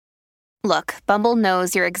Look, Bumble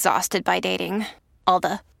knows you're exhausted by dating. All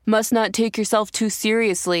the must not take yourself too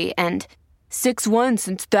seriously and 6'1"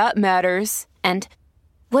 since that matters. And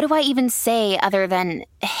what do I even say other than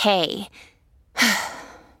hey?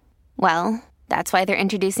 Well, that's why they're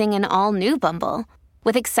introducing an all-new Bumble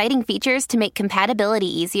with exciting features to make compatibility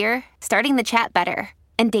easier, starting the chat better,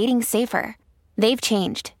 and dating safer. They've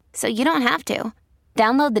changed, so you don't have to.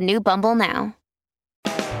 Download the new Bumble now.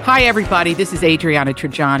 Hi, everybody. This is Adriana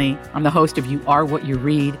Trajani. I'm the host of You Are What You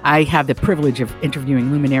Read. I have the privilege of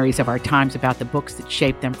interviewing luminaries of our times about the books that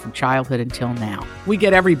shaped them from childhood until now. We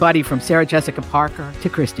get everybody from Sarah Jessica Parker to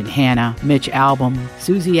Kristen Hanna, Mitch Albom,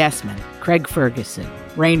 Susie Essman, Craig Ferguson,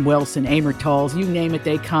 Rainn Wilson, Amor Tolls, you name it,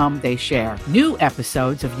 they come, they share. New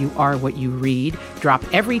episodes of You Are What You Read drop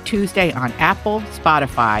every Tuesday on Apple,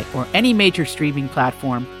 Spotify, or any major streaming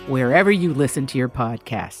platform wherever you listen to your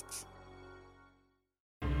podcasts.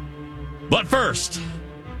 But first,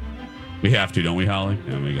 we have to, don't we, Holly?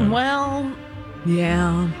 Yeah, we got it. Well,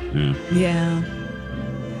 yeah.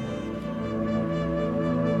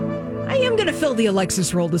 I am going to fill the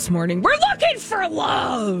Alexis role this morning. We're looking for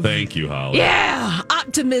love. Thank you, Holly. Yeah,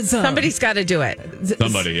 optimism. Somebody's got to do it.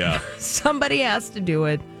 Somebody, yeah. Somebody has to do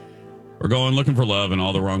it. We're going looking for love in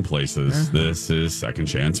all the wrong places. This is Second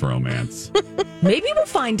Chance Romance. Maybe we'll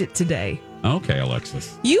find it today. Okay,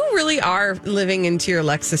 Alexis. You really are living into your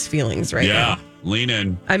Alexis feelings right now. Yeah, lean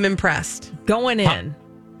in. I'm impressed. Going in.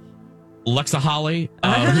 Alexa, Holly,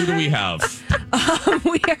 who do we have?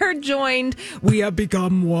 We are joined. We have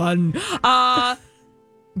become one.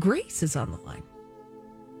 Grace is on the line.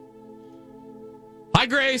 Hi,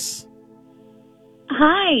 Grace.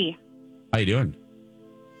 Hi. How you doing?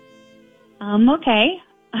 Okay.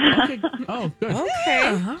 Okay. Oh, good.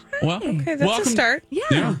 Okay. Well, Okay, that's a start.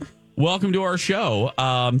 Yeah. Welcome to our show.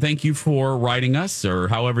 Thank you for writing us or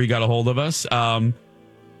however you got a hold of us.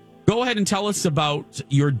 Go ahead and tell us about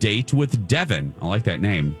your date with Devin. I like that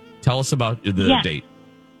name. Tell us about the date.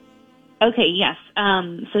 Okay, yes.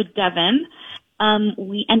 So Devin,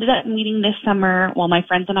 we ended up meeting this summer while my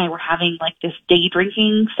friends and I were having like this day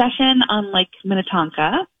drinking session on Lake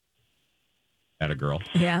Minnetonka. At a girl.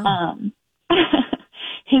 Yeah.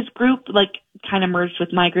 His group like kind of merged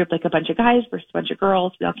with my group, like a bunch of guys versus a bunch of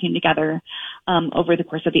girls. We all came together over the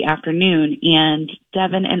course of the afternoon, and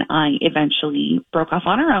Devin and I eventually broke off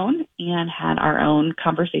on our own and had our own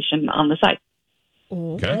conversation on the side.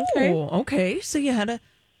 Okay. So you had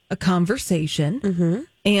a conversation. Mm-hmm.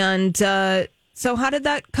 And so how did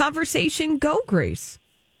that conversation go, Grace?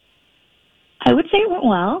 I would say it went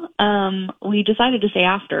well. We decided to stay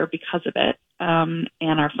after because of it. And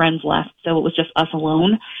our friends left, so it was just us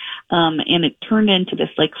alone. And it turned into this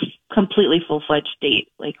like completely full-fledged date.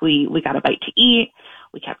 Like we got a bite to eat.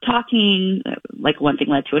 We kept talking, like one thing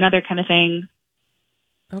led to another kind of thing.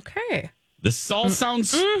 Okay. This all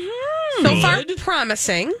sounds So far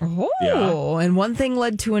promising. Oh, and one thing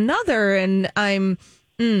led to another. And I'm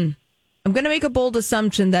going to make a bold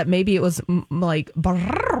assumption that maybe it was like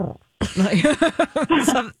like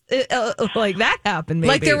that happened. Maybe.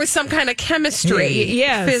 Like there was some kind of chemistry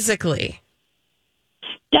physically.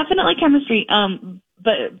 Definitely chemistry,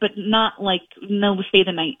 but not like no stay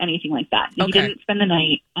the night, anything like that. He didn't spend the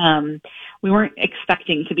night. We weren't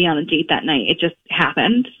expecting to be on a date that night. It just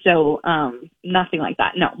happened. So nothing like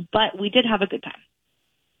that. No, but we did have a good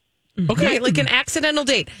time. Okay, like an accidental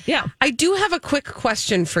date. Yeah. I do have a quick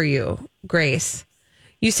question for you, Grace.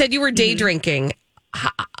 You said you were day drinking.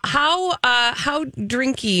 How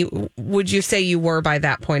drinky would you say you were by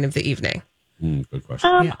that point of the evening? Good question.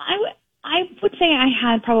 I would say I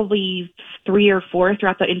had probably 3 or 4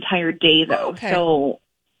 throughout the entire day, though. Okay. So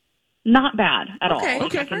not bad at all. Okay.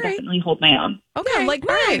 Like, I can All right. definitely hold my own. Okay, Yeah, like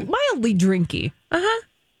all right. mildly drinky.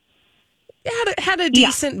 Had a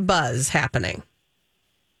decent buzz happening.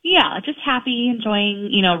 Yeah, just happy,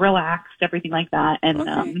 enjoying, relaxed, everything like that, and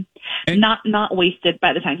not wasted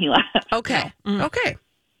by the time he left. Okay. Okay.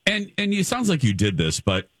 And it sounds like you did this,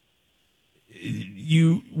 but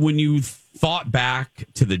when you thought back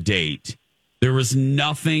to the date, there was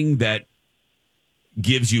nothing that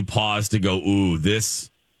gives you pause to go, ooh, this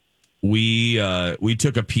we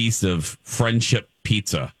took a piece of friendship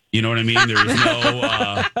pizza. You know what I mean?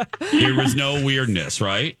 There was no weirdness,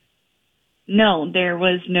 right? No, there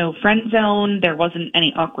was no friend zone. There wasn't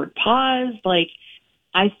any awkward pause. Like,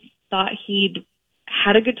 I thought he'd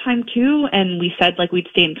had a good time too, and we said like we'd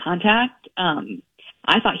stay in contact.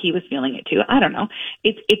 I thought he was feeling it too. I don't know.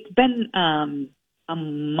 It's been a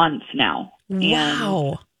month now.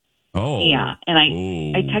 Wow. Oh. Yeah, and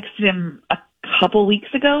I texted him a couple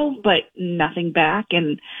weeks ago, but nothing back.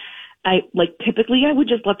 And typically I would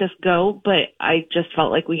just let this go, but I just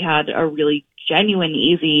felt like we had a really genuine,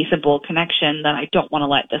 easy, simple connection that I don't want to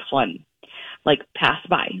let this one pass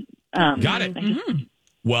by. Got it.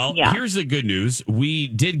 Well, here's the good news. We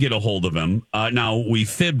did get a hold of him. Now, we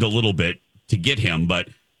fibbed a little bit to get him, but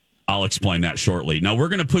I'll explain that shortly. Now, we're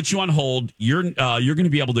going to put you on hold. You're going to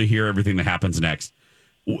be able to hear everything that happens next.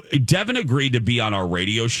 Devin agreed to be on our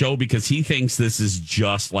radio show because he thinks this is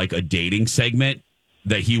just like a dating segment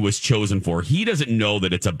that he was chosen for. He doesn't know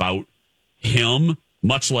that it's about him,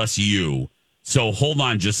 much less you. So hold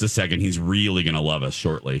on just a second. He's really going to love us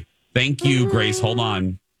shortly. Thank you, Grace. Hold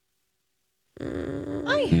on.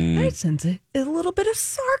 I sense a little bit of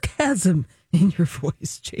sarcasm in your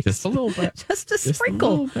voice, Jason. Just a little bit. Just a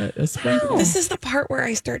sprinkle. A sprinkle. This is the part where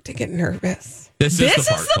I start to get nervous. This is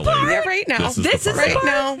the part. Yeah, right now. This is right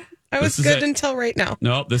now. I was good until right now.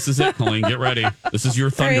 No, this is it, Colleen. Get ready. This is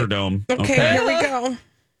your Thunderdome. Right. Okay, here we go.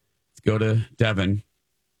 Let's go to Devin.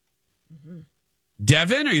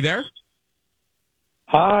 Devin, are you there?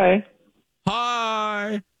 Hi.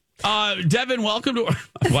 Hi. Devin, welcome to...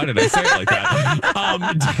 Why did I say it like that?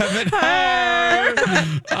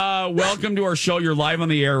 Devin, welcome to our show. You're live on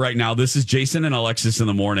the air right now. This is Jason and Alexis in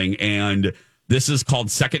the morning, and this is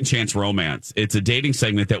called Second Chance Romance. It's a dating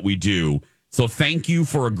segment that we do. So thank you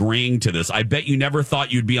for agreeing to this. I bet you never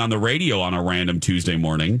thought you'd be on the radio on a random Tuesday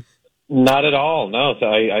morning. Not at all. No. So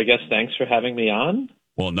I guess thanks for having me on.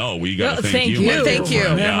 Well, no, we got to thank you. you. Thank you.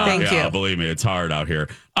 Yeah, Thank you. Believe me, it's hard out here.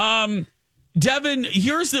 Devin,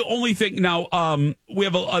 here's the only thing. Now, we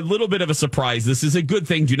have a little bit of a surprise. This is a good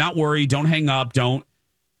thing. Do not worry. Don't hang up. Don't.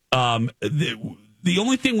 The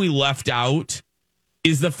only thing we left out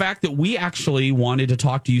is the fact that we actually wanted to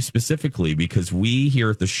talk to you specifically because we here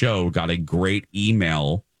at the show got a great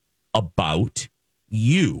email about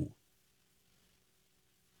you.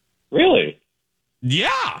 Really?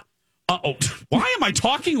 Yeah. Why am I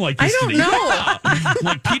talking like this? I don't today? know. Yeah.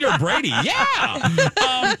 Like Peter Brady.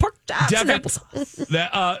 Yeah.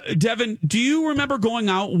 Devin, do you remember going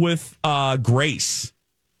out with Grace?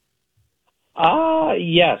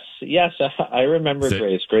 Yes. I remember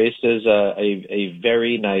Grace. Grace is a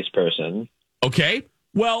very nice person. Okay.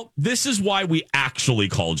 Well, this is why we actually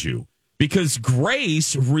called you. Because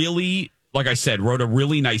Grace really, like I said, wrote a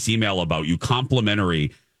really nice email about you,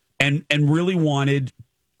 complimentary, and really wanted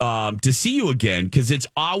to see you again because it's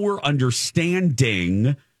our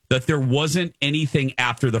understanding that there wasn't anything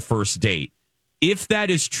after the first date. If that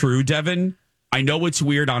is true, Devin, I know it's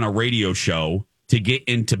weird on a radio show to get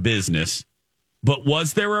into business, but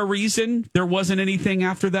was there a reason there wasn't anything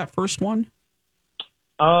after that first one?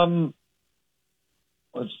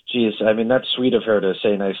 Geez, I mean, that's sweet of her to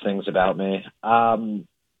say nice things about me.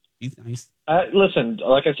 He's nice. Listen,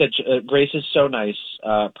 like I said, Grace is so nice,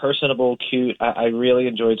 personable, cute. I really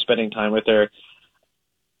enjoyed spending time with her.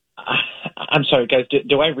 I'm sorry, guys.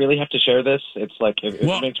 Do I really have to share this? It's like it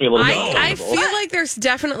makes me a little bit I uncomfortable. feel like there's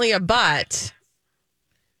definitely a but.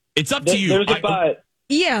 It's up to you. There's a but.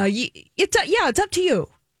 Yeah, it's up to you.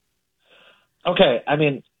 Okay, I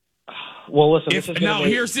mean, well, listen.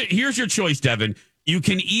 Here's your choice, Devin. You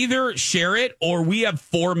can either share it or we have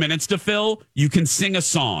 4 minutes to fill. You can sing a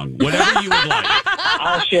song, whatever you would like.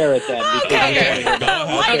 I'll share it then. Okay.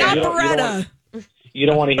 You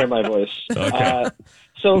don't want to hear my voice. Okay.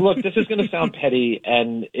 So look, this is going to sound petty,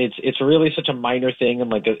 and it's really such a minor thing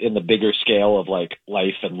in the bigger scale of like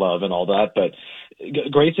life and love and all that. But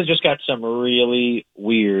Grace has just got some really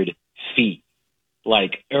weird feet,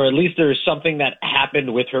 or at least there's something that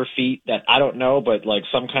happened with her feet that I don't know, but like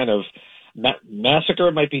some kind of massacre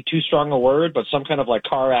might be too strong a word, but some kind of like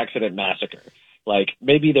car accident massacre. Like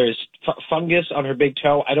maybe there's fungus on her big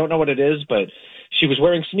toe. I don't know what it is, but she was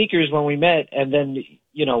wearing sneakers when we met, and then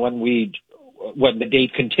when the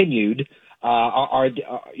date continued,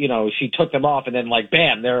 she took them off, and then like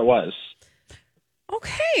bam, there it was.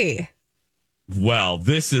 Okay. Well,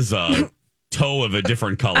 this is a toe of a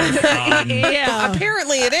different color. Yeah,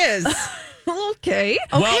 apparently it is. Okay.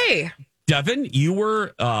 Okay. Devin, you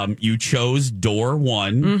were you chose door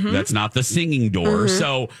one. Mm-hmm. That's not the singing door. Mm-hmm.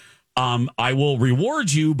 So I will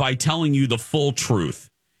reward you by telling you the full truth.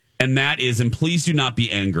 And that is, and please do not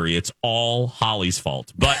be angry, it's all Holly's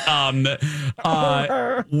fault. But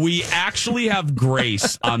we actually have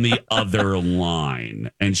Grace on the other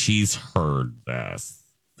line, and she's heard this.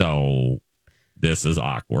 So this is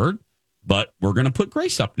awkward. But we're going to put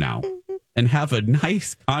Grace up now and have a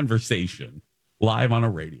nice conversation live on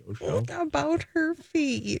a radio show. About her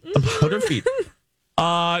feet. About her feet.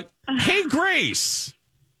 Hey, Grace.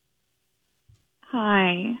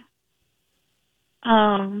 Hi.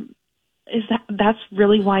 That's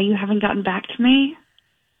really why you haven't gotten back to me?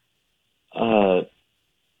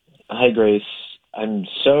 Hi, Grace.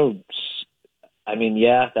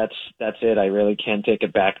 That's it. I really can't take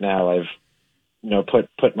it back now. I've,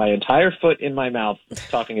 put my entire foot in my mouth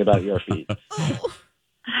talking about your feet.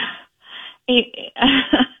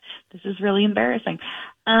 This is really embarrassing.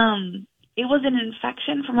 It was an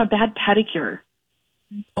infection from a bad pedicure.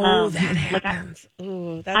 That happens.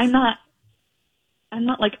 I'm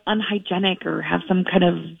not like unhygienic or have some kind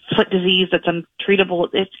of foot disease that's untreatable.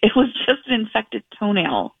 It was just an infected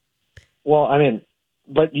toenail. Well, I mean,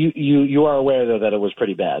 but you are aware though that it was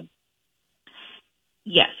pretty bad.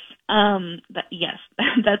 Yes. Yes.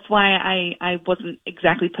 That's why I wasn't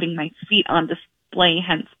exactly putting my feet on display,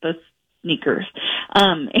 hence the sneakers.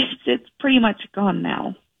 It's pretty much gone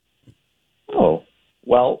now. Oh,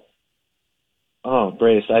 well. Oh,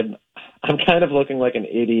 Grace, I'm kind of looking like an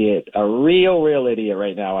idiot, a real idiot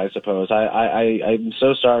right now, I suppose. I'm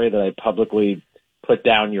so sorry that I publicly put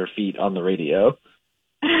down your feet on the radio.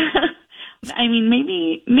 I mean,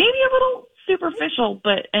 maybe a little superficial,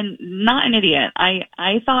 and not an idiot.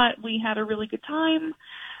 I thought we had a really good time,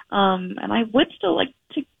 and I would still like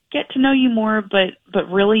to get to know you more, but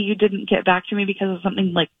really you didn't get back to me because of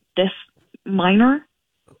something like this minor?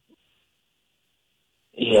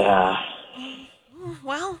 Yeah.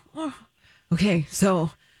 Well, okay,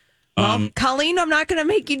 so... Well, Colleen, I'm not going to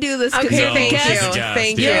make you do this. Okay, you're thank a guest. you.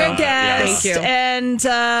 Thank you. You're a guest. Thank you. And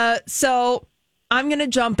so I'm going to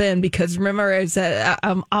jump in because remember I said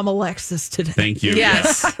I'm Alexis today. Thank you.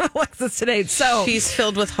 Yes. I'm Alexis today. So she's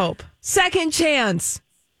filled with hope. Second chance.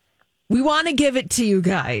 We want to give it to you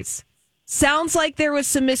guys. Sounds like there was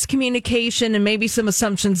some miscommunication and maybe some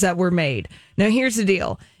assumptions that were made. Now, here's the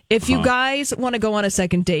deal. If you guys want to go on a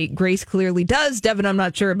second date, Grace clearly does. Devin, I'm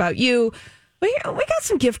not sure about you. We got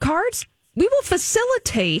some gift cards. We will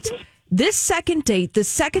facilitate this second date, the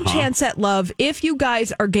second chance at love, if you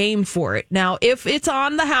guys are game for it. Now, if it's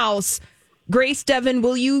on the house, Grace, Devin,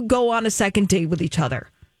 will you go on a second date with each other?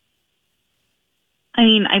 I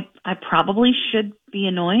mean, I probably should be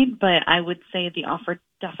annoyed, but I would say the offer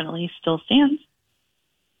definitely still stands.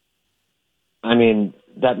 I mean,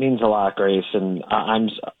 that means a lot, Grace, and I'm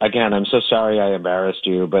so sorry I embarrassed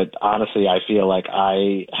you, but honestly, I feel like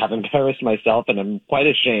I have embarrassed myself, and I'm quite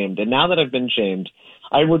ashamed. And now that I've been shamed,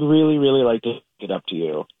 I would really, really like to get up to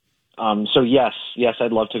you. So yes,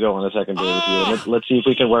 I'd love to go on a second date with you, and let's see if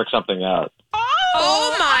we can work something out.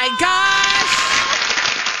 Oh my gosh!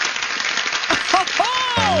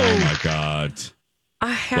 Oh my God!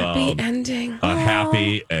 A happy ending. A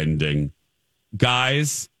happy ending,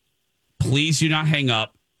 guys. Please do not hang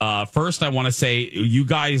up. First, I want to say, you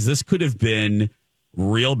guys, this could have been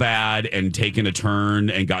real bad and taken a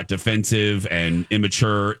turn and got defensive and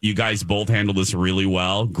immature. You guys both handled this really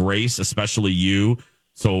well. Grace, especially you.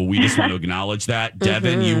 So we just want to acknowledge that.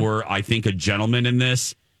 Devin, you were, I think, a gentleman in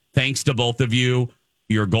this. Thanks to both of you.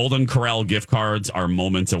 Your Golden Corral gift cards are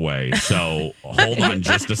moments away. So hold on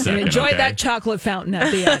just a second. And enjoy okay? that chocolate fountain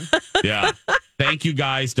at the end. Yeah. Thank you,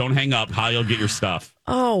 guys. Don't hang up. How you'll get your stuff.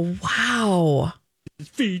 Oh, wow.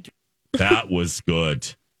 Feet. That was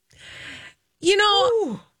good.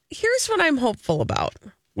 Here's what I'm hopeful about.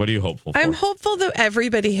 What are you hopeful for? I'm hopeful that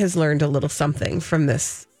everybody has learned a little something from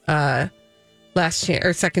this last chance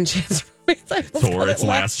or second chance. It's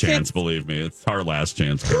last chance, believe me. It's our last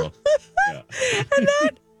chance, girl. Yeah. And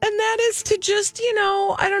that is to just,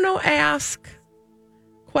 I don't know, ask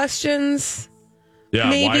questions. Yeah,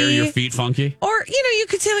 maybe. Why are your feet funky? Or, you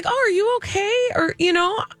could say like, oh, are you okay? Or,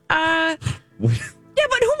 Yeah,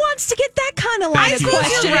 but who wants to get that kind of line of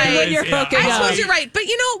question right. when you're hooking up? I suppose you're right. But,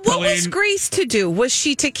 what was Grace to do? Was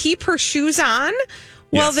she to keep her shoes on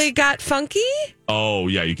while they got funky? Oh,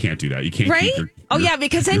 yeah, you can't do that. You can't right? keep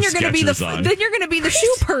because then you're going to be the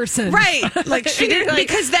shoe person. Right. Like she didn't,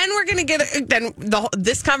 because then we're going to get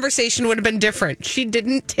this conversation would have been different. She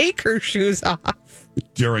didn't take her shoes off.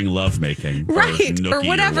 During lovemaking. Right. Or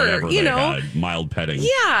whatever, they had, mild petting.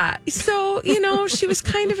 Yeah. So, she was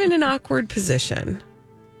kind of in an awkward position.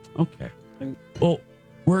 Okay. Well,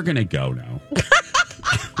 we're going to go now.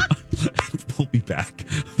 We'll be back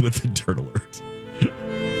with the Dirt Alert.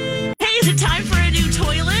 Hey, is it time for a new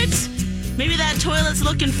toilet? Maybe that toilet's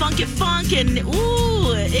looking funky funk and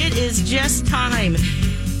it is just time.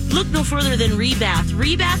 Look no further than Rebath.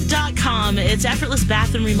 Rebath.com. It's effortless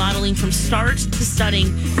bathroom remodeling from start to stunning.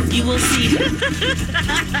 You will see.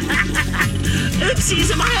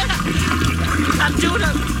 Oopsies, I'm doing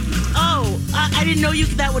I didn't know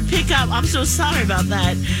that would pick up. I'm so sorry about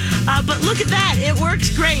that. But look at that. It works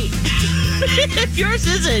great. If yours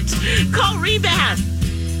isn't, call Rebath.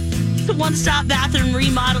 It's a one-stop bathroom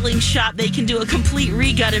remodeling shop. They can do a complete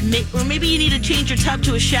regut, or maybe you need to change your tub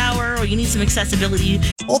to a shower, or you need some accessibility.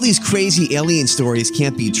 All these crazy alien stories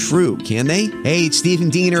can't be true, can they? Hey, it's Stephen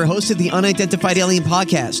Diener, host of the Unidentified Alien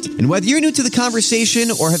Podcast. And whether you're new to the conversation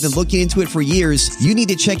or have been looking into it for years, you need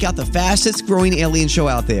to check out the fastest growing alien show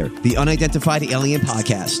out there, the Unidentified Alien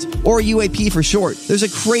Podcast, or UAP for short. There's a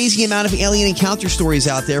crazy amount of alien encounter stories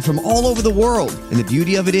out there from all over the world. And the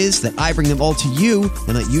beauty of it is that I bring them all to you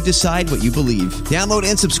and let you decide what you believe. Download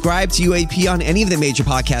and subscribe to UAP on any of the major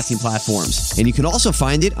podcasting platforms. And you can also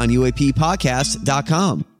find it on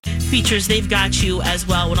UAPpodcast.com. Features, they've got you as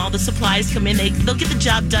well. When all the supplies come in, they'll get the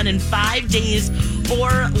job done in 5 days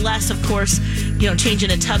or less. Of course, changing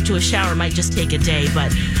a tub to a shower might just take a day,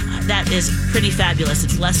 but that is pretty fabulous.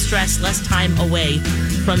 It's less stress, less time away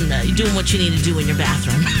from doing what you need to do in your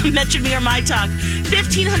bathroom. Mention me or My Talk.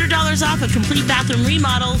 $1,500 off a complete bathroom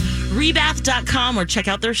remodel. Rebath.com, or check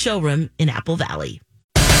out their showroom in Apple Valley.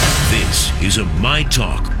 This is a My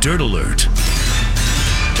Talk Dirt Alert.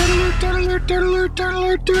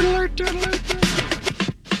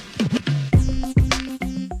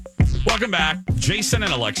 Welcome back. Jason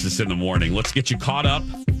and Alexis in the morning. Let's get you caught up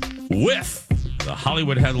with the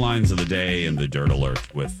Hollywood headlines of the day and the Dirt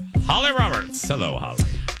Alert with Holly Roberts. Hello, Holly.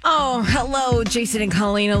 Oh, hello, Jason and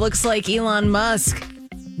Colleen. It looks like Elon Musk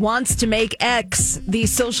wants to make X, the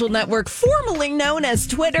social network formerly known as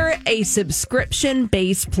Twitter, a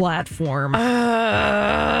subscription-based platform.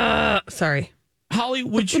 Sorry. Holly,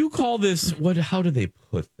 would you call this, how do they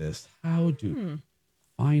put this? How do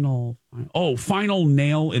final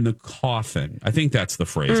nail in the coffin? I think that's the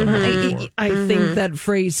phrase I'm looking for. I think that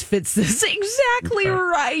phrase fits this exactly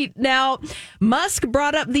right. Now, Musk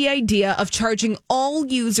brought up the idea of charging all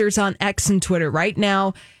users on X and Twitter. Right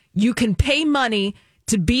now, you can pay money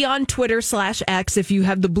to be on Twitter/X if you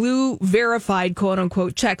have the blue verified quote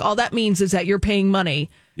unquote check. All that means is that you're paying money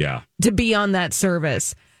to be on that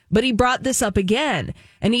service. But he brought this up again,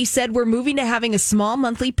 and he said we're moving to having a small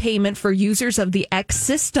monthly payment for users of the X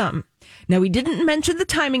system. Now, he didn't mention the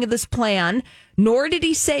timing of this plan, nor did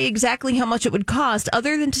he say exactly how much it would cost,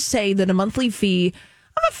 other than to say that a monthly fee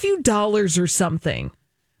of a few dollars or something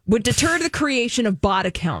would deter the creation of bot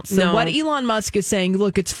accounts. So what Elon Musk is saying,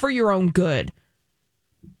 look, it's for your own good.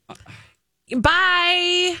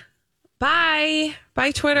 Bye,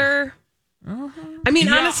 Twitter. I mean,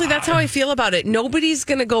 honestly, that's how I feel about it. Nobody's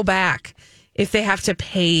going to go back if they have to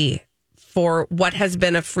pay for what has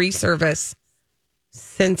been a free service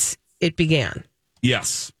since it began.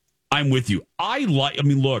 Yes, I'm with you. I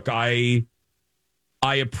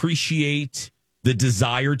appreciate the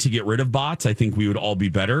desire to get rid of bots. I think we would all be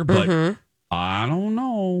better, but I don't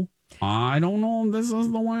know. If this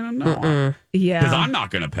is the way to know. Yeah. Because I'm not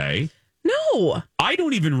going to pay. No. I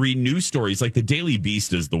don't even read news stories. Like the Daily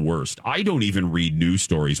Beast is the worst. I don't even read news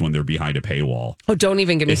stories when they're behind a paywall. Oh, don't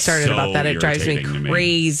even get me started so about that. It drives me irritating to me.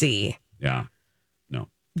 crazy. Yeah. No.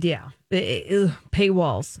 Yeah.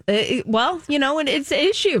 Paywalls. And it's an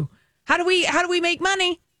issue. How do we make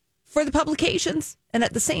money for the publications? And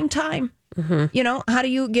at the same time, how do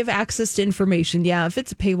you give access to information? Yeah, if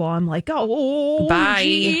it's a paywall, I'm like, bye.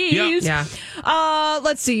 Geez. Yeah.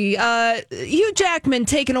 Let's see. Hugh Jackman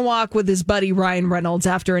taking a walk with his buddy Ryan Reynolds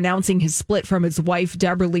after announcing his split from his wife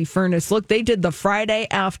Deborah Lee Furness. Look, they did the Friday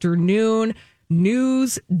afternoon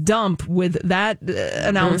news dump with that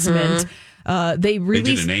announcement. They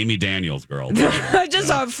released did an Amy Daniels girl. just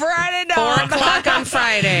on Friday night. 4 o'clock on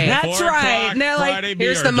Friday. That's right. And they're like,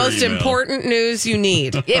 here's the most important news you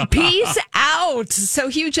need. Peace out. So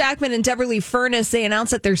Hugh Jackman and Deborah Lee Furness, they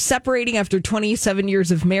announced that they're separating after 27 years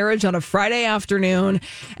of marriage on a Friday afternoon.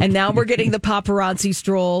 And now we're getting the paparazzi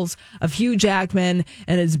strolls of Hugh Jackman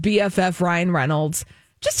and his BFF Ryan Reynolds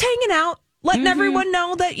just hanging out, letting everyone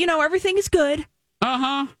know that, everything is good.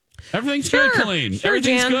 Uh-huh. Everything's good, Colleen.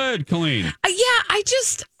 Everything's good, Colleen. I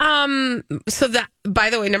just, so that,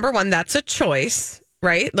 by the way, number one, that's a choice,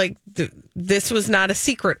 right? Like, this was not a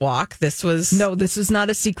secret walk. This is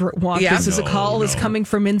not a secret walk. Yeah. This is a call that's coming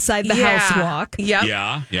from inside the house walk. Yep.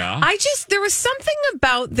 Yeah. There was something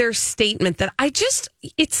about their statement that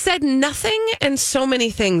it said nothing and so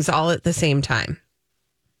many things all at the same time.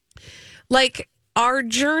 Like, our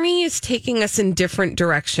journey is taking us in different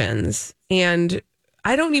directions, and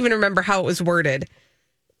I don't even remember how it was worded,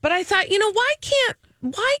 but I thought,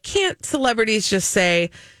 why can't celebrities just say,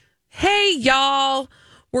 hey, y'all,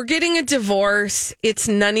 we're getting a divorce. It's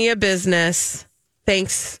none of your business.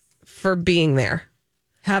 Thanks for being there.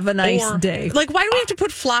 Have a nice day. Like, why do we have to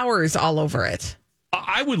put flowers all over it?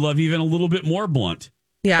 I would love even a little bit more blunt.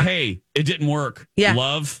 Yeah. Hey, it didn't work. Yeah.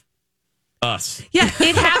 Love. Us. Yeah,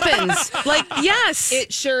 it happens. Like, yes.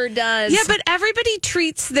 It sure does. Yeah, but everybody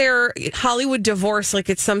treats their Hollywood divorce like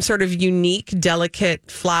it's some sort of unique, delicate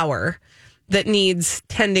flower that needs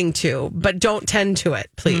tending to, but don't tend to it,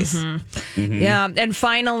 please. Yeah, and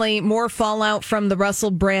finally, more fallout from the Russell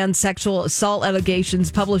Brand sexual assault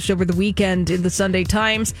allegations published over the weekend in the Sunday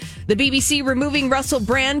Times. The BBC removing Russell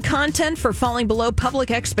Brand content for falling below public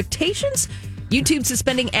expectations. YouTube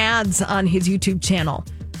suspending ads on his YouTube channel.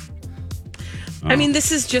 I mean,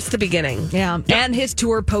 this is just the beginning. Yeah, and his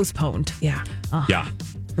tour postponed. Yeah. Yeah.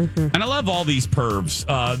 And I love all these pervs.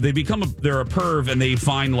 They're a perv and they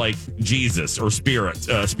find like Jesus or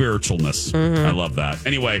spiritualness. I love that.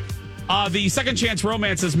 Anyway, the second chance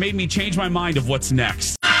romance has made me change my mind of what's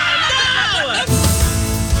next. Hey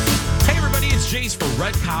everybody, it's Jace for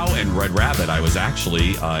Red Cow and Red Rabbit. I was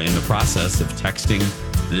actually in the process of texting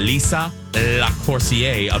Lisa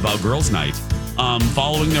Lacourcier about girls' night.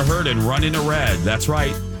 Following the herd and running a red. That's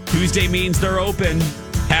right. Tuesday means they're open.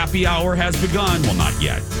 Happy hour has begun. Well, not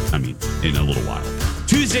yet. I mean, in a little while.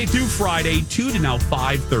 Tuesday through Friday, 2 to now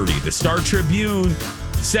 5:30. The Star Tribune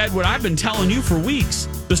said what I've been telling you for weeks.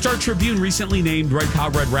 The Star Tribune recently named Red Cow,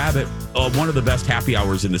 Red Rabbit one of the best happy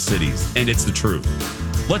hours in the cities. And it's the truth.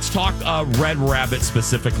 Let's talk Red Rabbit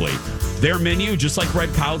specifically. Their menu, just like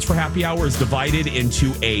Red Cow's for happy hour, is divided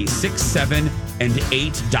into a $6, $7, and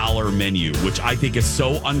 $8 menu, which I think is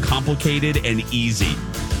so uncomplicated and easy.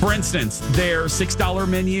 For instance, their $6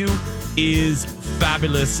 menu is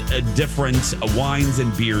fabulous, different wines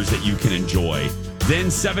and beers that you can enjoy.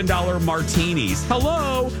 Then $7 martinis,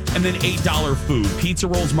 hello, and then $8 food, pizza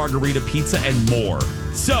rolls, margarita pizza, and more.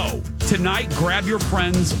 So tonight, grab your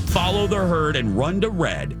friends, follow the herd, and run to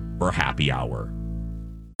Red for happy hour.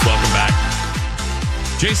 Welcome back.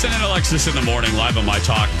 Jason and Alexis in the morning, live on My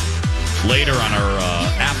Talk. Later on our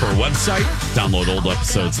app or website. Download old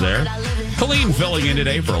episodes there. Colleen filling in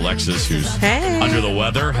today for Alexis, who's under the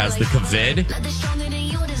weather, has the COVID.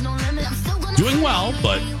 Doing well,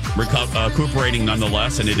 but recuperating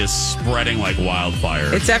nonetheless, and it is spreading like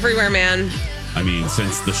wildfire. It's everywhere, man. I mean,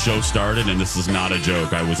 since the show started, and this is not a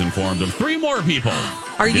joke, I was informed of 3 more people.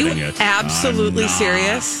 Are you getting it. absolutely I'm not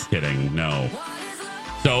serious? Kidding, no.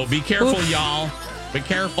 So be careful, y'all. Be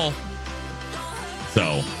careful.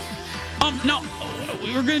 So, no,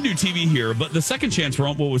 we were going to do TV here, but the second chance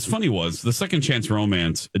romance, what was funny was the second chance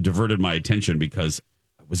romance diverted my attention because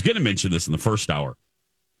I was going to mention this in the first hour.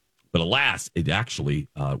 But alas, it actually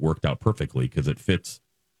worked out perfectly because it fits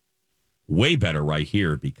way better right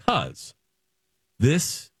here because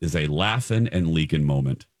this is a Laughin and Leakin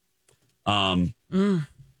moment. Now,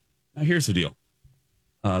 here's the deal.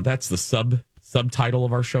 That's the subtitle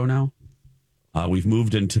of our show now. We've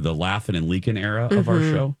moved into the Laughin and Leakin era of our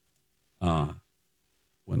show.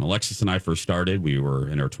 When Alexis and I first started, we were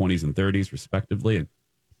in our 20s and 30s, respectively, and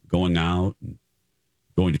going out and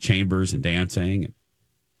going to chambers and dancing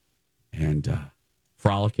and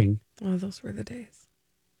frolicking. Oh, those were the days.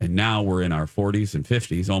 And now we're in our 40s and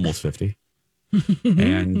 50s, almost 50.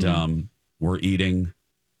 And we're eating,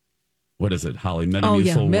 what is it, Holly?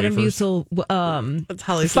 Metamucil wafers? Metamucil. That's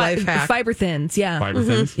Holly's life hack. Fiber thins, yeah. Fiber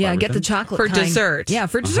thins? Yeah, Fiber get the thins? chocolate For kind. dessert. Yeah,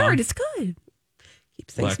 for dessert. It's good.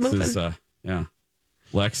 Keeps things Lex moving. is,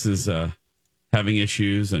 Lex is having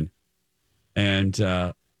issues, and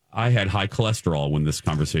I had high cholesterol when this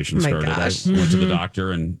conversation started. Gosh. I went to the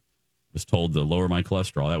doctor and was told to lower my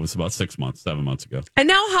cholesterol. That was about 7 months ago. And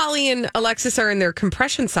now Holly and Alexis are in their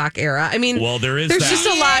compression sock era. I mean, Well, there's just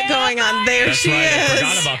a lot going on. There That's she right. is. I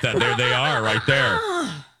forgot about that. There they are, right there.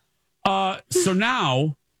 So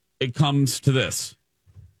now it comes to this.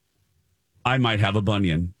 I might have a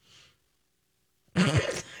bunion.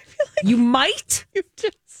 You might?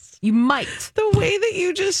 You might. The way that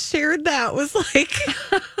you just shared that was like,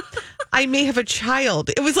 I may have a child.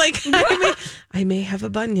 It was like, I may have a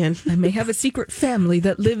bunion. I may have a secret family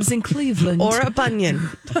that lives in Cleveland. Or a bunion.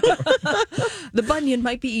 The bunion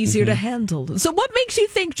might be easier to handle. So what makes you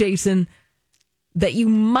think, Jason, that you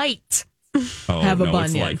might have a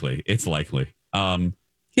bunion? It's likely.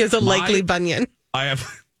 He has a likely bunion. I have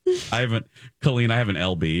an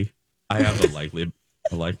LB. I have a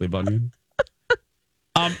likely bunion.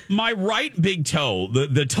 My right big toe,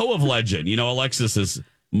 the toe of legend. You know, Alexis has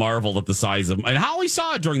marveled at the size of, and Holly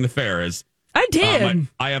saw it during the fair. I did.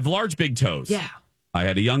 I have large big toes. Yeah. I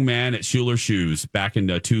had a young man at Schuler Shoes back in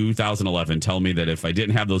 2011 tell me that if I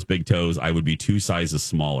didn't have those big toes, I would be 2 sizes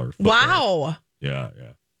smaller. Wow. Yeah.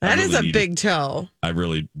 That is a big toe. I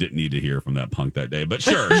really didn't need to hear from that punk that day, but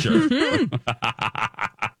sure.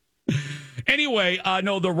 Anyway,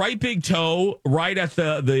 no, the right big toe, right at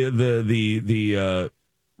the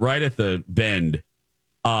right at the bend,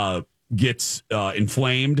 gets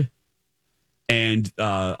inflamed. And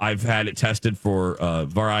I've had it tested for a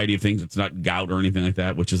variety of things. It's not gout or anything like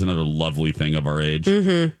that, which is another lovely thing of our age.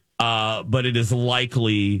 But it is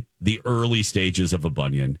likely the early stages of a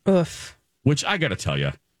bunion. Oof. Which I got to tell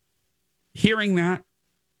you, hearing that,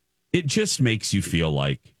 it just makes you feel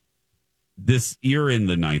like you're in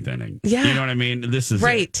the ninth inning. Yeah. You know what I mean? This is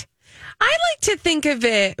right. It. I like to think of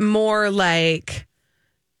it more like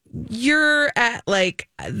you're at like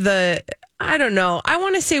I don't know. I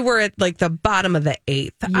want to say we're at like the bottom of the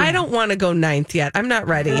eighth. Yeah. I don't want to go ninth yet. I'm not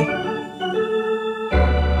ready.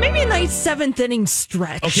 Maybe a nice seventh inning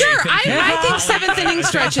stretch. Okay, sure. I think seventh inning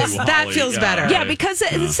stretches, that feels better. Yeah, because the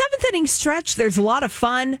seventh inning stretch, there's a lot of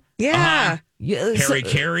fun. Yeah. Harry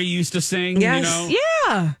Carey used to sing, yes. you know?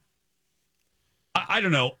 Yeah. I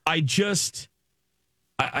don't know. I just...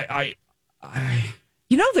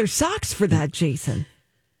 You know, there's socks for that, Jason.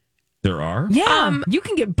 There are? Yeah. You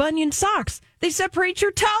can get bunion socks. They separate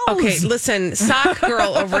your toes. Okay, listen, sock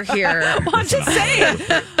girl over here. Well, I'm just saying.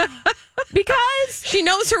 Because she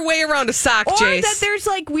knows her way around a sock, or Jace. that there's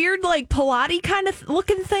like weird, like Pilates kind of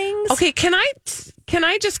looking things. Okay, can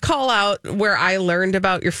I just call out where I learned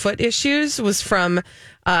about your foot issues was from the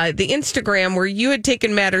Instagram where you had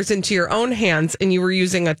taken matters into your own hands and you were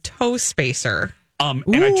using a toe spacer. And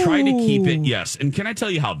I tried to keep it. Yes, and can I tell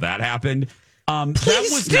you how that happened?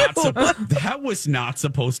 That was not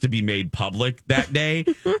supposed to be made public that day.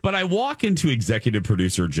 But I walk into executive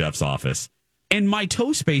producer Jeff's office, and my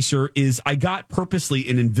toe spacer is I got purposely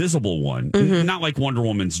an invisible one, not like Wonder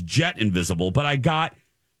Woman's jet invisible, but I got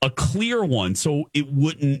a clear one so it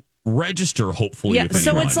wouldn't register. Hopefully, yeah. With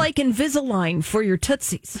So anyone. it's like Invisalign for your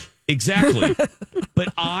tootsies. Exactly.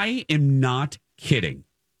 But I am not kidding.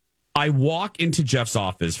 I walk into Jeff's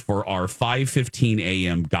office for our 5:15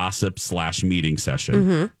 a.m. gossip / meeting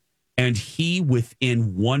session. And he,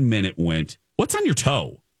 within 1 minute, went, "What's on your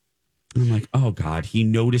toe?" And I'm like, oh, God, he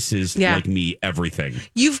notices, like me, everything.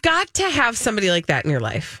 You've got to have somebody like that in your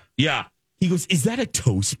life. Yeah. He goes, "Is that a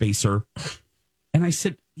toe spacer?" And I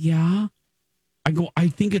said, "Yeah." I go, "I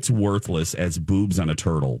think it's worthless as boobs on a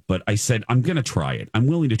turtle." But I said, "I'm going to try it. I'm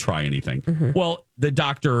willing to try anything." Well, the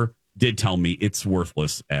doctor did tell me it's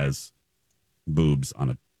worthless as boobs on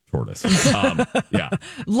a tortoise. Yeah.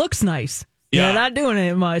 Looks nice. Yeah. Yeah, not doing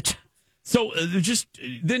it much. So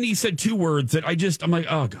then he said 2 words that I'm like,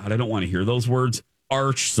 oh God, I don't want to hear those words.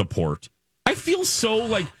 Arch support. I feel so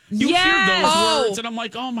like you hear those words and I'm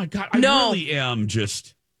like, oh my God, I really am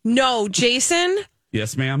just. No, Jason.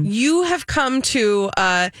 Yes, ma'am. You have come to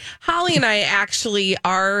Holly and I actually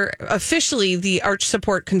are officially the Arch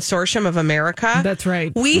Support Consortium of America. That's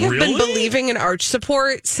right. We have been believing in arch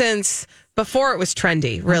support since before it was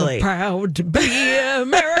trendy, really. I'm proud to be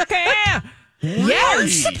American. Yeah,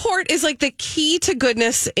 arch support is like the key to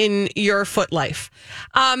goodness in your foot life.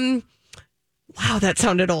 Wow, that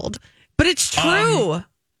sounded old, but it's true.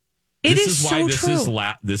 It is so true.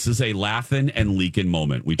 This is a Laughin and Leakin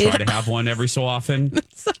moment. We try to have one every so often.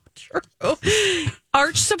 It's so true.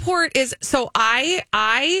 Arch support is so.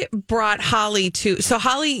 I brought Holly to. So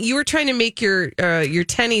Holly, you were trying to make your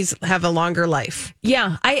tennies have a longer life.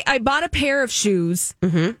 Yeah, I bought a pair of shoes,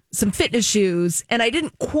 some fitness shoes, and I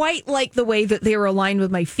didn't quite like the way that they were aligned with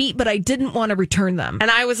my feet, but I didn't want to return them. And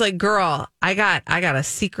I was like, "Girl, I got a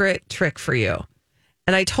secret trick for you."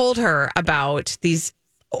 And I told her about these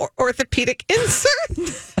orthopedic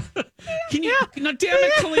inserts. Can you? Now, damn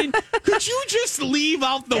it, Colleen! Could you just leave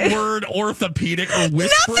out the word orthopedic or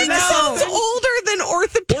whisper? Nothing sounds older than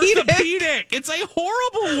orthopedic. Orthopedic. It's a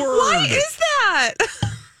horrible word. Why is that?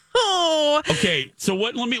 Oh. Okay, so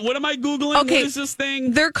what? What am I googling? Okay, what is this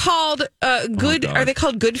thing? They're called good. Are they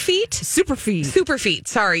called Good Feet? Super Feet. Super Feet.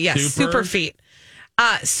 Sorry, yes, Super Feet.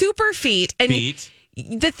 Super Feet and. Feet.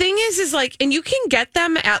 The thing is like, and you can get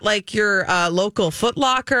them at like your local Foot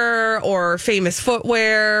Locker or Famous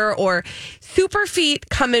Footwear, or Super Feet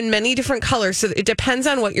come in many different colors. So it depends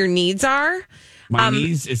on what your needs are. My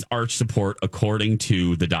needs is arch support according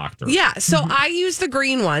to the doctor. Yeah. So I use the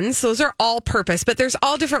green ones. Those are all purpose, but there's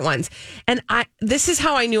all different ones. And this is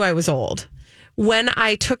how I knew I was old. When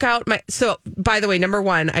I took out so by the way, number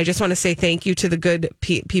one, I just want to say thank you to the good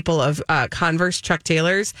people of Converse. Chuck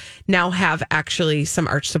Taylors now have actually some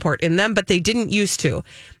arch support in them, but they didn't used to.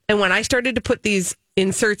 And when I started to put these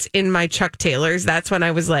inserts in my Chuck Taylors, that's when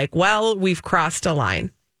I was like, well, we've crossed a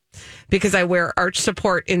line, because I wear arch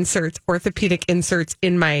support inserts, orthopedic inserts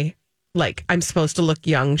in my, like, I'm supposed to look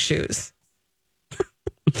young shoes.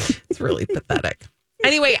 It's really pathetic.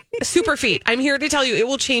 Anyway, Super Feet. I'm here to tell you, it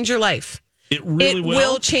will change your life. It really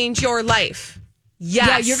will change your life. Yes.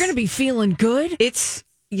 Yeah, you're going to be feeling good. It's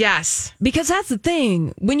Yes. Because that's the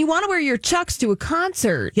thing. When you want to wear your Chucks to a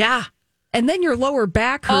concert. Yeah. And then your lower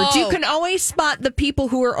back hurts. Oh. You can always spot the people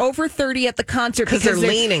who are over 30 at the concert because they're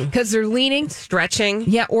leaning. Because they're leaning. Stretching.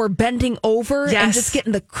 Yeah, or bending over and Yes. just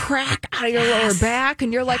getting the crack out of your lower back.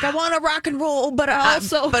 And you're like, I want to rock and roll, but I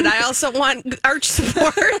also want arch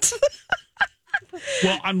support.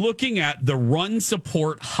 Well, I'm looking at the Run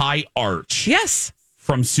Support High Arch. Yes.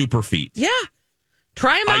 From Superfeet. Yeah.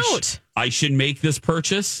 Try them out. I should make this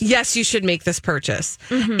purchase? Yes, you should make this purchase.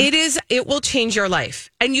 Mm-hmm. It will change your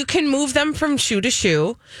life. And you can move them from shoe to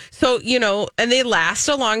shoe. So, and they last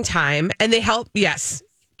a long time and they help. Yes.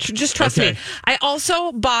 Just trust me. I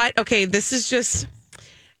also bought,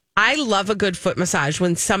 I love a good foot massage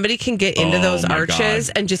when somebody can get into those arches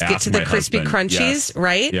and just get to the crispy crunchies,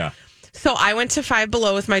 right? Yeah. So I went to Five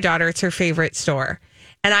Below with my daughter. It's her favorite store.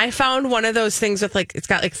 And I found one of those things with it's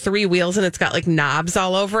got 3 wheels and it's got knobs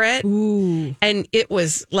all over it. Ooh. And it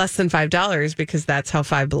was less than $5 because that's how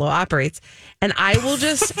Five Below operates. And I will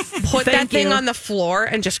just put that thing on the floor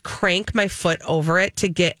and just crank my foot over it to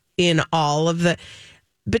get in all of the...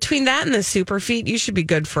 Between that and the Superfeet, you should be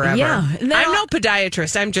good forever. Yeah. I'm no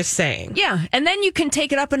podiatrist. I'm just saying. Yeah. And then you can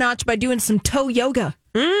take it up a notch by doing some toe yoga.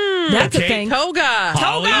 That's a thing. Toga.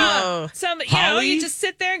 Holly? Holly? You just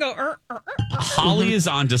sit there and go... Holly is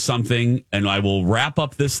onto something, and I will wrap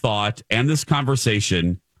up this thought and this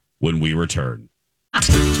conversation when we return.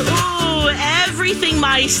 Ooh, everything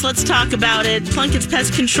mice. Let's talk about it. Plunkett's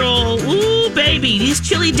Pest Control. Ooh, baby. These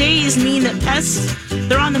chilly days mean that pests,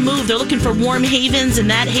 they're on the move. They're looking for warm havens, and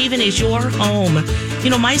that haven is your home.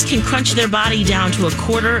 Mice can crunch their body down to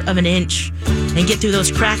 1/4 of an inch and get through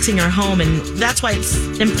those cracks in your home. And that's why it's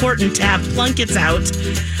important to have Plunketts out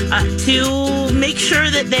to make sure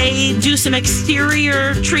that they do some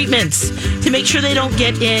exterior treatments to make sure they don't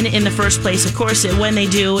get in the first place. Of course, when they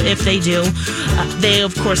do, if they do, they,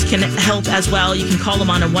 of course, can help as well. You can call them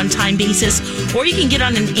on a one-time basis, or you can get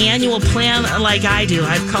on an annual plan like I do.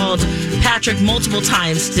 I've called Patrick multiple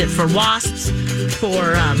times for wasps,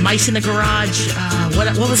 for mice in the garage.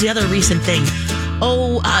 What was the other recent thing?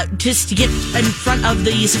 Just to get in front of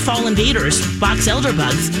these fall invaders, box elder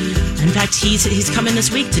bugs. In fact, he's coming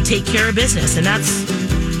this week to take care of business, and that's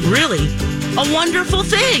really a wonderful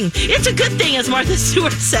thing. It's a good thing, as Martha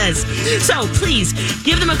Stewart says. So please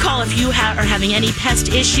give them a call if you are having any pest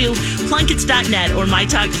issue. Plunkets.net or my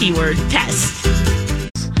talk keyword pest.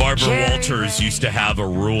 Barbara Walters used to have a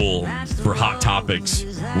rule for Hot Topics: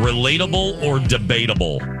 relatable or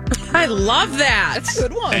debatable. I love that. That's a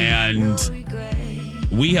good one. And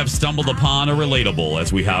we have stumbled upon a relatable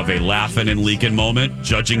as we have a Laughin and Leakin moment,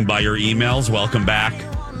 judging by your emails. Welcome back.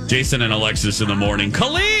 Jason and Alexis in the morning.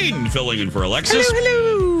 Colleen filling in for Alexis.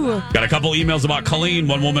 Hello. Got a couple emails about Colleen.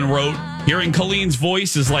 One woman wrote, hearing Colleen's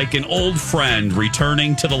voice is like an old friend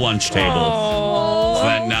returning to the lunch table. Oh. Isn't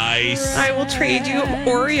that nice? I will trade you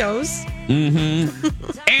Oreos. Mm-hmm.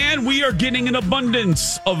 And we are getting an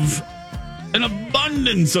abundance of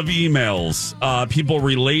emails. People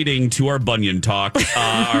relating to our Bunion talk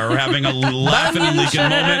are having a Laughin and Leakin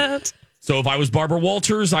moment. So if I was Barbara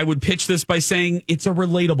Walters, I would pitch this by saying it's a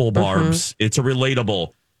relatable, Barbs. Mm-hmm. It's a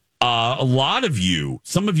relatable.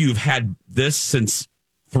 Some of you have had this since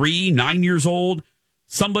 9 years old.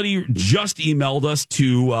 Somebody just emailed us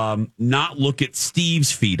to not look at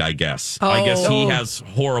Steve's feet, I guess. Oh. I guess he has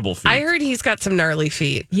horrible feet. I heard he's got some gnarly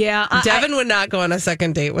feet. Yeah. Devin would not go on a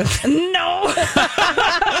second date with him. No.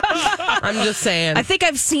 I'm just saying. I think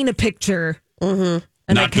I've seen a picture. Mm-hmm.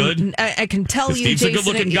 And not good? I can tell you, Steve's Jason, a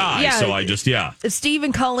good-looking guy, so I just, Steve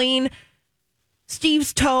and Colleen,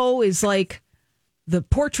 Steve's toe is like the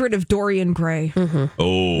portrait of Dorian Gray. Mm-hmm.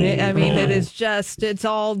 Oh. I mean, it is just, it's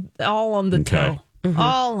all on the toe. Mm-hmm.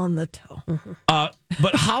 All on the toe. Mm-hmm.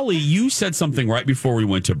 But Holly, you said something right before we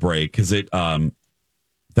went to break, because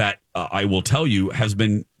that I will tell you has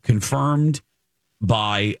been confirmed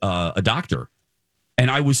by a doctor.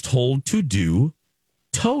 And I was told to do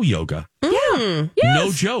toe yoga. Yeah. Yes.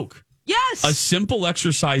 No joke. Yes. A simple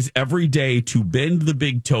exercise every day to bend the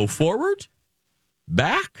big toe forward,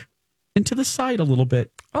 back, and to the side a little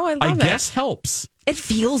bit. Oh, I love it. I guess helps. It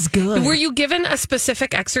feels good. Were you given a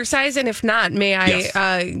specific exercise? And if not, may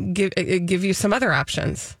I give you some other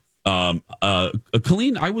options?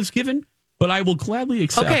 Colleen, I was given, but I will gladly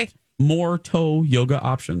accept more toe yoga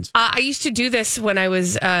options. I used to do this when I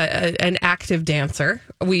was an active dancer.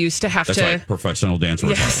 We used to have That's right, professional dancer.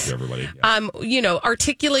 Yes. Everybody. Yeah.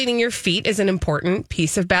 Articulating your feet is an important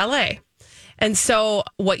piece of ballet. And so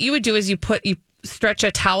what you would do is you stretch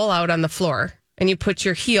a towel out on the floor and you put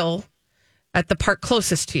your heel at the part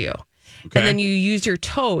closest to you. Okay. And then you use your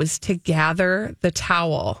toes to gather the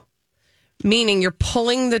towel meaning you're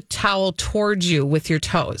pulling the towel towards you with your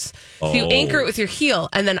toes. So you anchor it with your heel,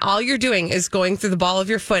 and then all you're doing is going through the ball of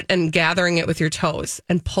your foot and gathering it with your toes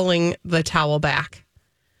and pulling the towel back.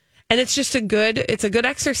 And it's just a good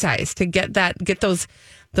exercise to get those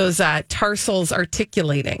tarsals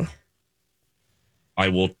articulating. I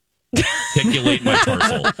will articulate my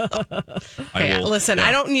tarsal. Listen,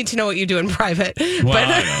 I don't need to know what you do in private. Well, but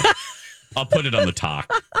I know. I'll put it on the talk.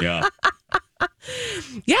 Yeah.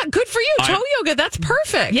 Yeah, good for you. Toe yoga, that's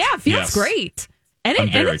perfect. Yeah, it feels great. And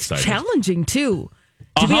it's excited. challenging, too.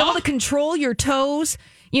 To be able to control your toes.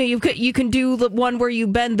 You can do the one where you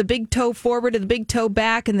bend the big toe forward and the big toe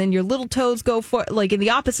back, and then your little toes go in the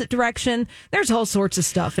opposite direction. There's all sorts of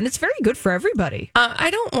stuff, and it's very good for everybody. I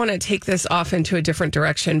don't want to take this off into a different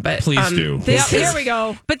direction, but please do. Here we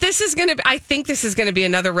go. But I think this is going to be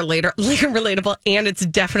another relatable, and it's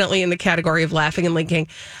definitely in the category of laughing and linking.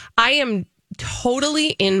 I am totally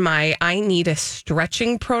in my I need a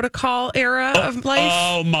stretching protocol era of life.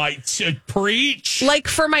 Oh, my, preach. Like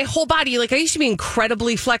for my whole body. Like I used to be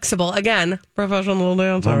incredibly flexible. Again, professional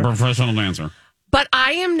dancer. But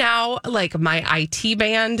I am now, like, my IT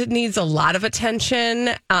band needs a lot of attention.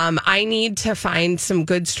 I need to find some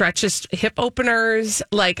good stretches, hip openers.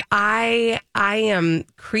 Like I am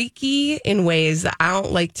creaky in ways that I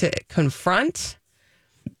don't like to confront.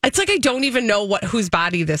 It's like I don't even know whose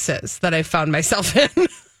body this is that I found myself in.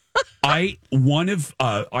 I've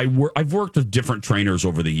worked with different trainers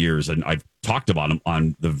over the years, and I've talked about them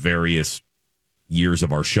on the various years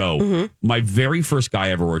of our show. Mm-hmm. My very first guy I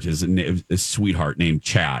ever worked is a sweetheart named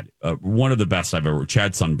Chad. One of the best I've ever worked.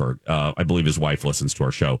 Chad Sundberg. I believe his wife listens to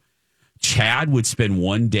our show. Chad would spend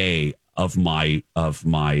one day of my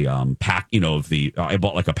pack. I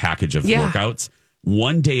bought like a package of workouts.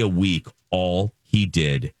 One day a week, all he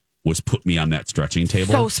did was put me on that stretching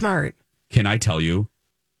table. So smart. Can I tell you?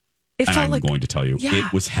 I'm going to tell you. Yeah.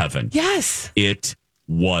 It was heaven. Yes. It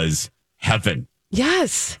was heaven.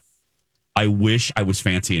 Yes. I wish I was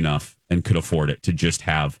fancy enough and could afford it to just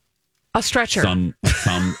have a stretcher. Some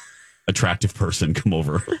attractive person come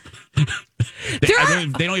over. They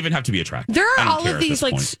don't even have to be attractive. There are all of these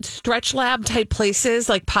like stretch lab type places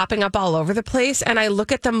like popping up all over the place, and I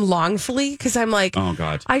look at them longfully because I'm like, oh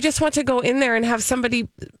God, I just want to go in there and have somebody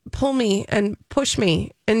pull me and push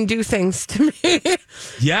me and do things to me.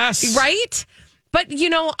 Yes, right. But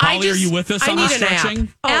Holly, are you with us on the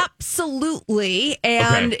stretching? Absolutely,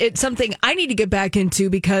 and it's something I need to get back into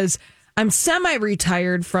because I'm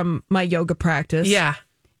semi-retired from my yoga practice. Yeah.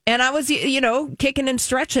 And I was, kicking and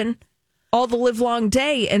stretching all the live long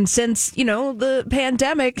day. And since, the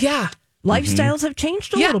pandemic, lifestyles have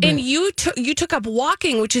changed a little bit. And you took up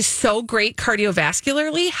walking, which is so great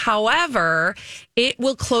cardiovascularly. However, it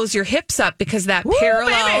will close your hips up because that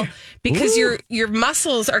parallel, because your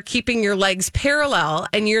muscles are keeping your legs parallel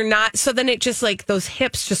and you're not. So then it just like those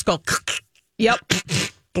hips just go. Yep.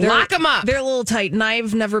 Lock them up. They're a little tight. And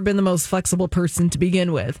I've never been the most flexible person to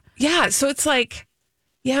begin with. Yeah. So it's like.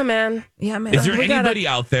 Yeah, man. Is there anybody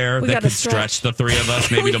out there that could stretch the three of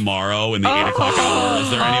us maybe tomorrow in the 8 o'clock hour?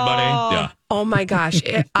 Is there anybody? Yeah. Oh, my gosh.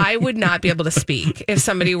 I would not be able to speak if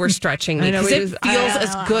somebody were stretching me because it feels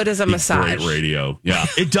as good as a massage. Great radio. Yeah,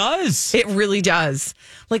 it does. It really does.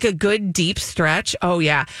 Like a good deep stretch. Oh,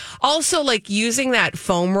 yeah. Also, like using that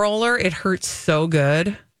foam roller, it hurts so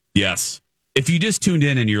good. Yes. If you just tuned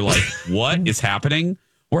in and you're like, what is happening?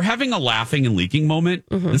 We're having a laughing and leaking moment.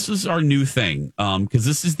 Mm-hmm. This is our new thing because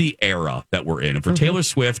this is the era that we're in. And for Taylor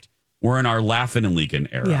Swift, we're in our laughing and leaking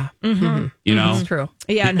era. Yeah. Mm-hmm. It's true.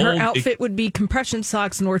 Yeah, and her outfit would be compression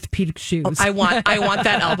socks and orthopedic shoes. I want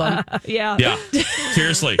that album. Yeah. Yeah.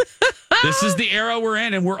 Seriously. This is the era we're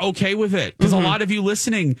in, and we're okay with it. Because a lot of you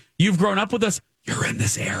listening, you've grown up with us. You're in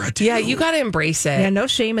this era, too. Yeah, you got to embrace it. Yeah, no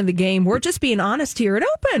shame in the game. We're just being honest here and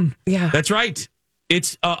open. Yeah. That's right.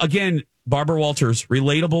 It's, again... Barbara Walters,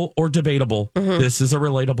 relatable or debatable? Mm-hmm. This is a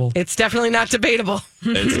relatable. It's definitely not debatable.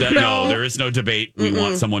 No, there is no debate. We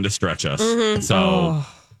want someone to stretch us. Mm-hmm. So,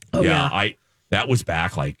 that was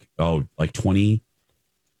back like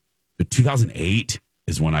 2008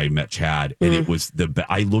 is when I met Chad, and it was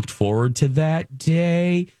I looked forward to that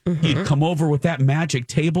day. He'd come over with that magic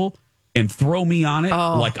table and throw me on it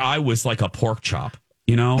like I was like a pork chop,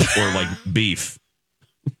 or like beef.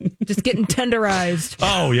 Just getting tenderized.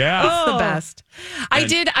 Oh yeah, it's the best. I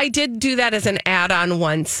did do that as an add-on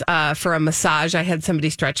once for a massage. I had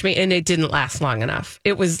somebody stretch me, and it didn't last long enough.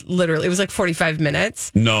 It was like 45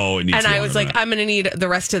 minutes. No, it needs. And I was like, I'm going to need the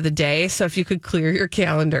rest of the day. So if you could clear your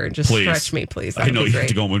calendar and just stretch me, please. I know you have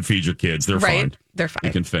to go and feed your kids. They're fine. They're fine.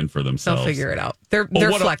 They can fend for themselves. They'll figure it out. They're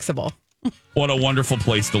flexible. What a wonderful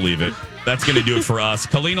place to leave it. That's going to do it for us.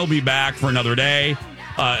 Colleen will be back for another day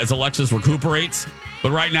as Alexis recuperates.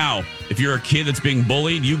 But right now, if you're a kid that's being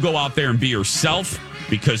bullied, you go out there and be yourself,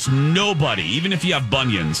 because nobody, even if you have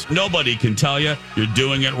bunions, nobody can tell you you're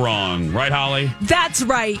doing it wrong. Right, Holly? That's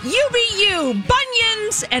right. You be you.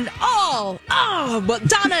 Bunions and all. Oh, well,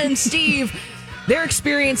 Donna and Steve, their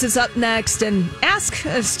experience is up next. And ask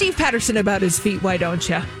Steve Patterson about his feet, why don't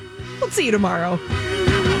you? We'll see you tomorrow.